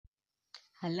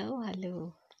Hello,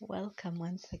 hello. Welcome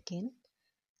once again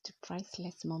to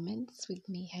Priceless Moments with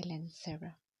me, Helen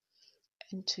Sarah.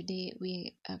 And today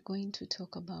we are going to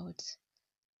talk about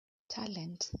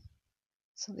talent.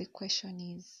 So the question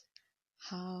is,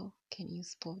 how can you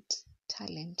spot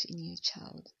talent in your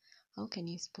child? How can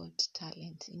you spot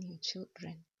talent in your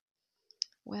children?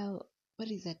 Well,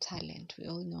 what is a talent? We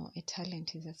all know a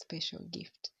talent is a special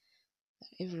gift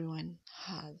that everyone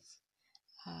has.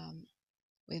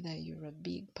 Whether you're a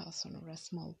big person or a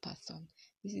small person,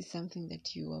 this is something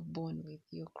that you are born with,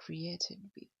 you're created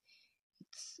with.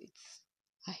 It's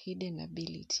a hidden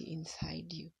ability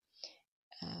inside you.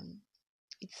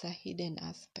 It's a hidden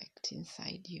aspect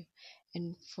inside you,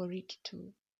 and for it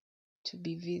to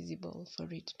be visible, for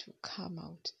it to come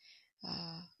out,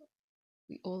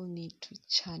 we all need to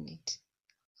churn it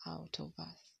out of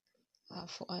us.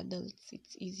 For adults,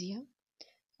 it's easier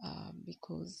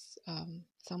because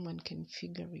someone can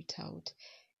figure it out,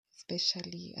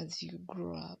 especially as you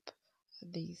grow up.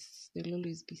 There'll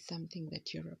always be something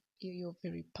that you're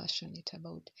very passionate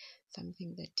about,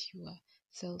 something that you are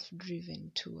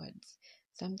self-driven towards,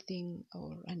 something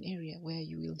or an area where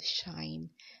you will shine,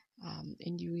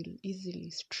 and you will easily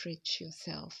stretch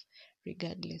yourself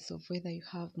regardless of whether you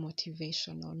have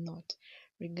motivation or not,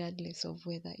 regardless of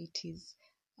whether it is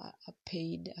a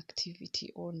paid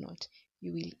activity or not.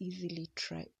 You will easily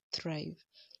thrive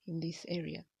in this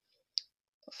area.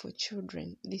 For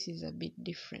children, this is a bit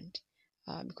different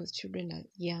because children are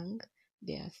young,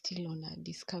 they are still on a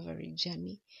discovery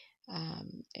journey,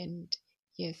 and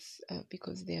yes,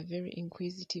 because they are very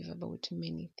inquisitive about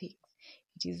many things,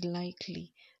 it is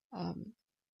likely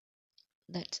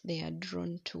that they are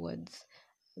drawn towards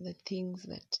the things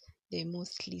that they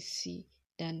mostly see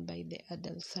done by the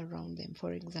adults around them.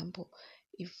 For example,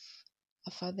 if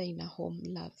a father in a home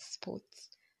loves sports,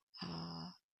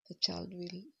 the child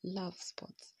will love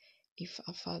sports. If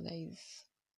a father is,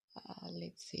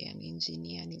 let's say, an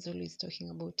engineer and is always talking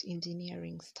about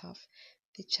engineering stuff,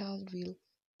 the child will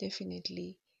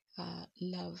definitely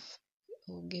love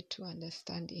or get to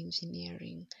understand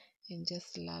engineering and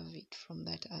just love it from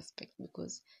that aspect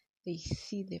because they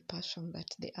see the passion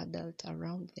that the adult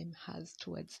around them has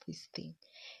towards this thing.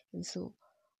 And so,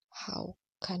 how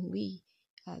can we,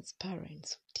 as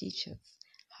parents, teachers,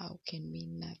 how can we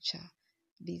nurture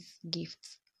these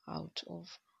gifts out of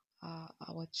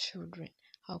our children?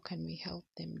 How can we help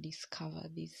them discover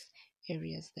these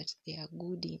areas that they are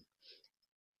good in?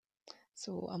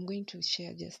 So I'm going to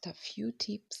share just a few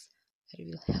tips that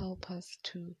will help us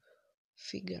to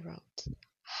figure out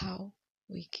how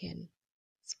we can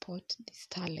spot these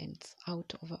talents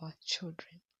out of our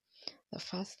children. The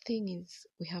first thing is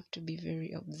we have to be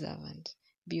very observant,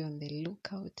 be on the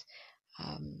lookout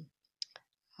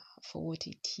for what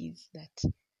it is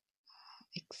that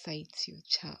excites your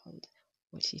child,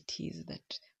 what it is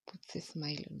that puts a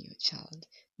smile on your child.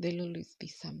 There'll always be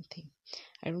something.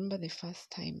 I remember the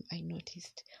first time I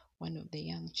noticed one of the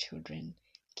young children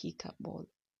kick a ball.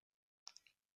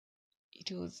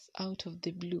 It was out of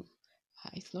the blue.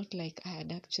 It's not like I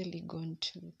had actually gone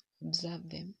to observe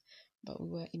them, but we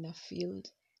were in a field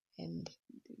and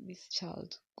this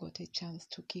child got a chance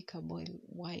to kick a ball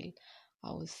while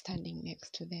I was standing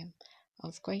next to them. I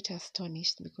was quite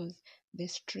astonished because the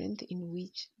strength in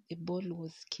which the ball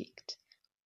was kicked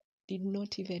did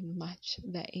not even match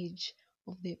the age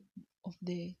of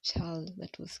the child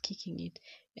that was kicking it.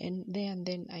 And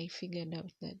then I figured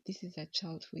out that this is a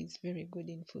child who is very good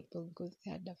in football because they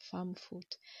had a firm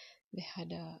foot, they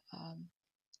had a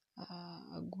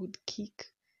good kick,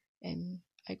 and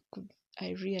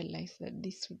I realized that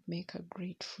this would make a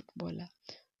great footballer.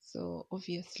 So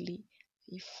obviously,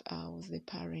 if I was the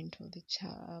parent or the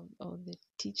child or the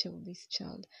teacher of this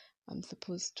child, I'm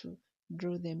supposed to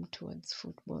draw them towards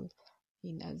football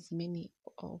in as many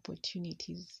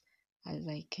opportunities as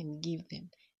I can give them.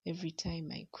 Every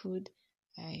time I could,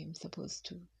 I am supposed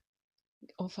to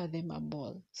offer them a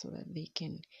ball so that they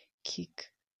can kick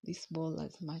this ball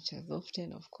as much as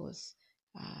often, of course,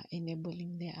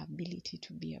 enabling their ability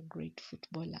to be a great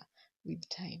footballer with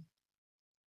time.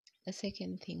 The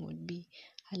second thing would be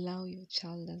allow your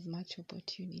child as much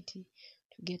opportunity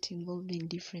to get involved in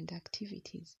different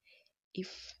activities.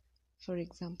 If, for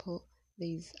example, there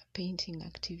is a painting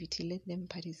activity, let them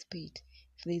participate.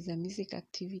 If there is a music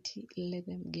activity, let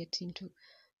them get into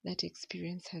that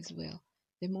experience as well.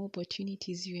 The more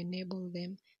opportunities you enable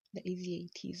them, the easier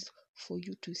it is for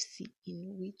you to see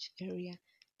in which area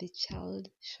the child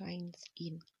shines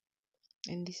in.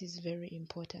 And this is very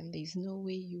important. There is no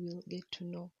way you will get to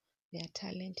know their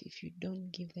talent if you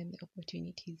don't give them the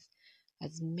opportunities,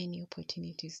 as many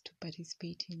opportunities to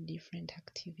participate in different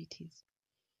activities.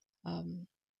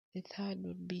 The third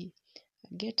would be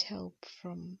get help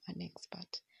from an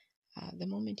expert. The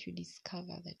moment you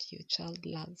discover that your child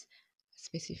loves a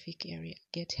specific area,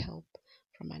 get help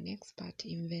from an expert.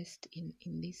 Invest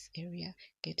in this area.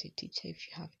 Get a teacher if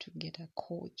you have to. Get a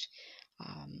coach.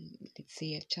 Let's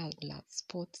say a child loves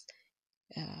sports.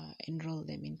 Enroll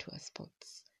them into a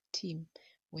sports team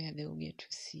where they'll get to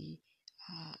see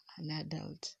an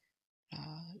adult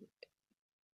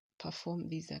perform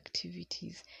these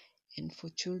activities. And for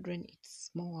children,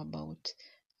 it's more about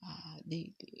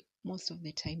they most of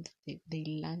the time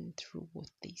they learn through what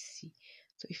they see.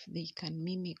 So if they can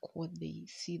mimic what they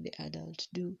see the adult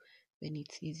do, then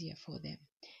it's easier for them.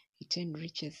 It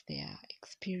enriches their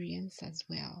experience as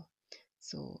well.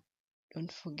 So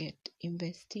don't forget,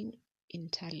 investing in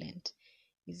talent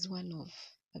is one of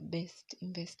the best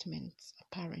investments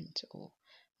a parent or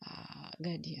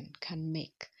guardian can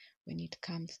make when it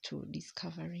comes to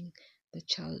discovering the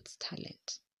child's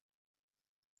talent.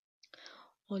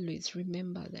 Always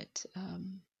remember that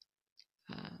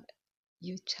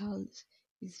your child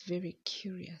is very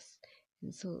curious,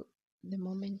 and so the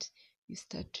moment you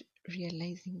start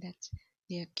realizing that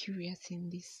they are curious in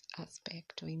this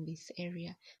aspect or in this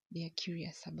area, they are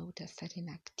curious about a certain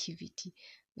activity,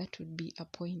 that would be a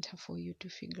pointer for you to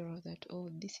figure out that, oh,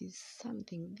 this is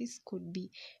something, this could be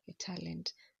a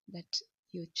talent that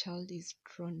your child is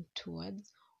drawn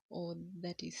towards, or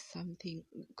that is something,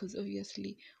 because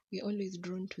obviously we're always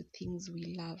drawn to things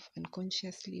we love,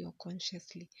 unconsciously or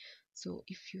consciously. So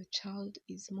if your child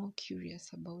is more curious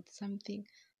about something,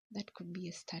 that could be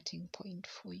a starting point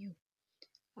for you.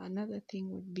 Another thing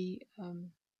would be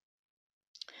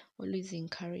always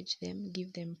encourage them,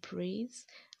 give them praise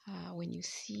when you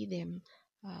see them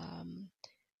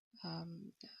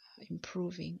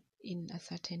improving in a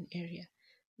certain area.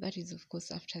 That is, of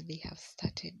course, after they have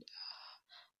started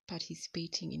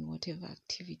participating in whatever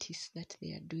activities that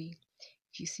they are doing.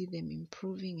 If you see them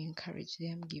improving, encourage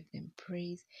them, give them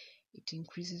praise. It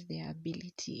increases their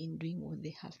ability in doing what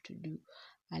they have to do.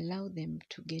 Allow them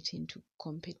to get into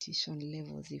competition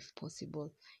levels if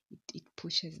possible. It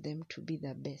pushes them to be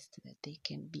the best that they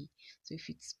can be. So if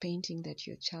it's painting that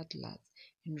your child loves,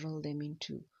 enroll them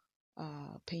into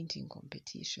painting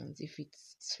competitions. If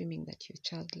it's swimming that your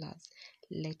child loves,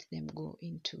 let them go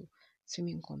into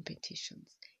swimming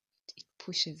competitions. It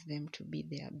pushes them to be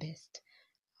their best.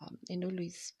 And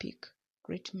always speak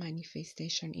great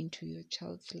manifestation into your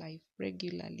child's life.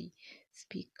 Regularly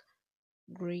speak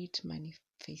great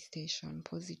manifestation,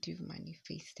 positive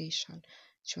manifestation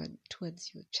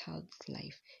towards your child's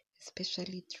life,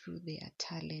 especially through their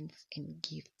talents and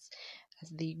gifts. As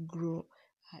they grow,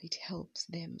 it helps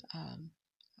them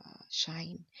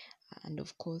shine. And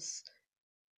of course,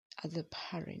 as a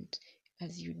parent,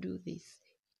 as you do this,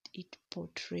 it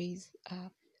portrays a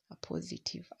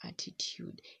positive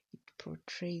attitude. It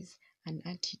portrays an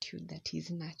attitude that is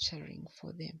nurturing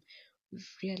for them. We've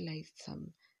realized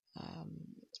some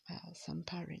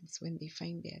parents, when they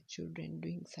find their children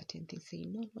doing certain things, say,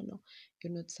 no,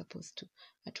 you're not supposed to.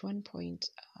 At one point,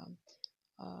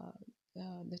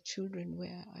 the children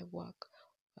where I work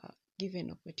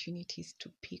given opportunities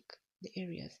to pick the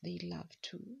areas they love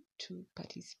to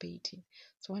participate in.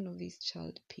 So one of these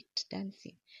child picked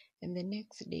dancing, and the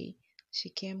next day she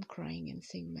came crying and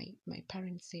saying, my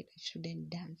parents said I shouldn't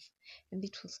dance. And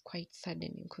it was quite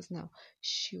saddening, because now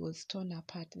she was torn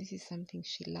apart. This is something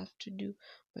she loved to do,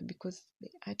 but because the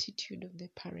attitude of the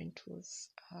parent was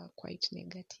quite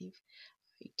negative,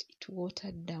 it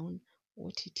watered down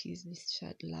what it is this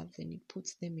child loves, and it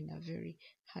puts them in a very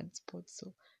hard spot.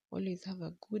 So always have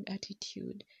a good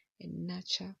attitude and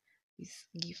nurture these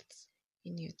gifts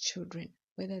in your children,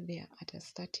 whether they are at a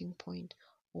starting point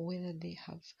or whether they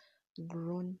have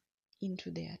grown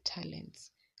into their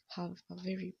talents. Have a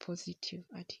very positive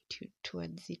attitude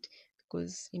towards it,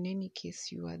 because in any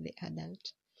case, you are the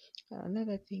adult.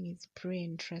 Another thing is pray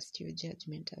and trust your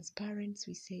judgment. As parents,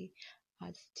 we say,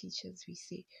 as teachers, we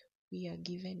say, we are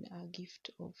given a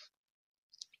gift of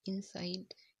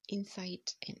insight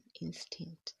and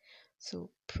instinct.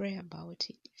 So pray about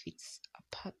it. If it's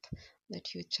a path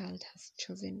that your child has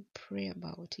chosen, pray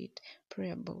about it.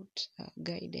 Pray about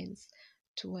guidance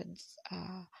towards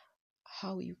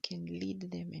how you can lead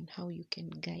them and how you can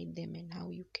guide them and how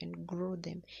you can grow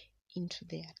them into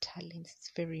their talents.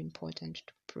 It's very important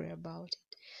to pray about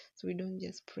it. So we don't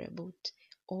just pray about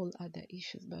all other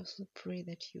issues, but also pray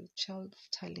that your child's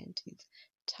talent is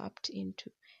tapped into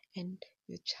and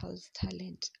your child's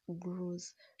talent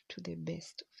grows to the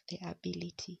best of their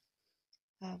ability.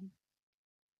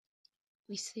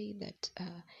 We say that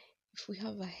if we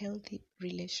have a healthy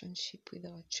relationship with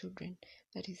our children,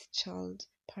 that is child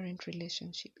parent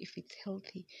relationship, if it's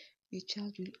healthy, your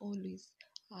child will always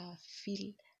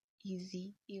feel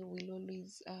easy. You will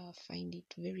always find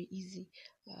it very easy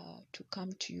to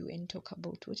come to you and talk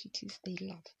about what it is they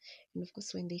love. And of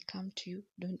course, when they come to you,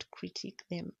 don't critique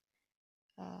them.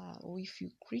 Or if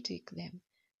you critique them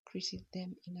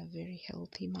in a very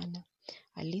healthy manner.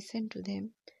 Listen to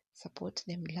them, support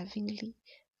them lovingly.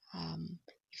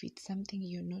 If it's something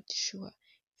you're not sure,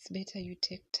 it's better you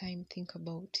take time, think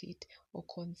about it, or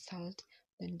consult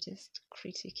than just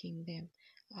critiquing them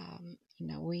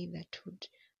in a way that would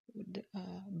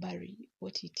bury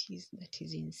what it is that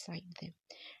is inside them.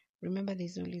 Remember,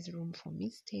 there's always room for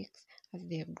mistakes as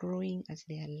they are growing, as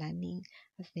they are learning,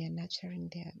 as they are nurturing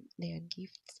their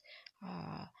gifts.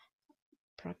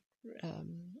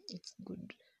 It's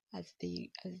good as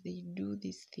they do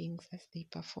these things, as they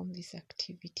perform these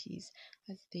activities,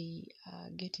 as they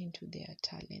get into their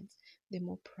talents. The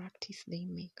more practice they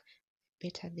make,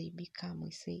 better they become.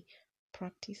 We say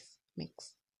practice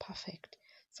makes perfect.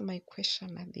 So my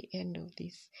question at the end of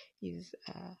this is,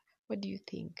 what do you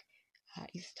think?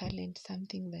 Is talent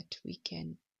something that we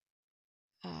can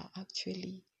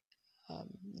actually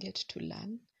get to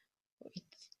learn? Or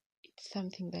it's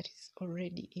something that is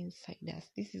already inside us?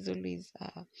 This is always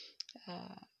a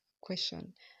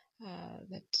question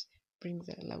that brings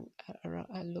a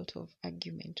lot of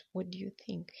argument. What do you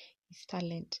think? Is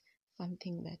talent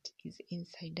something that is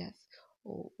inside us,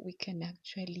 or we can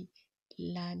actually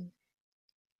learn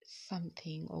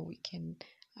something, or we can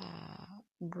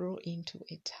grow into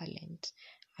a talent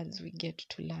as we get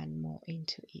to learn more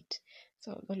into it?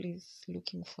 So always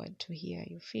looking forward to hear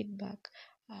your feedback,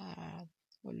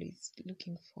 always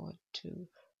looking forward to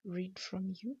read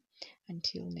from you.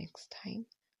 Until next time,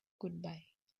 goodbye.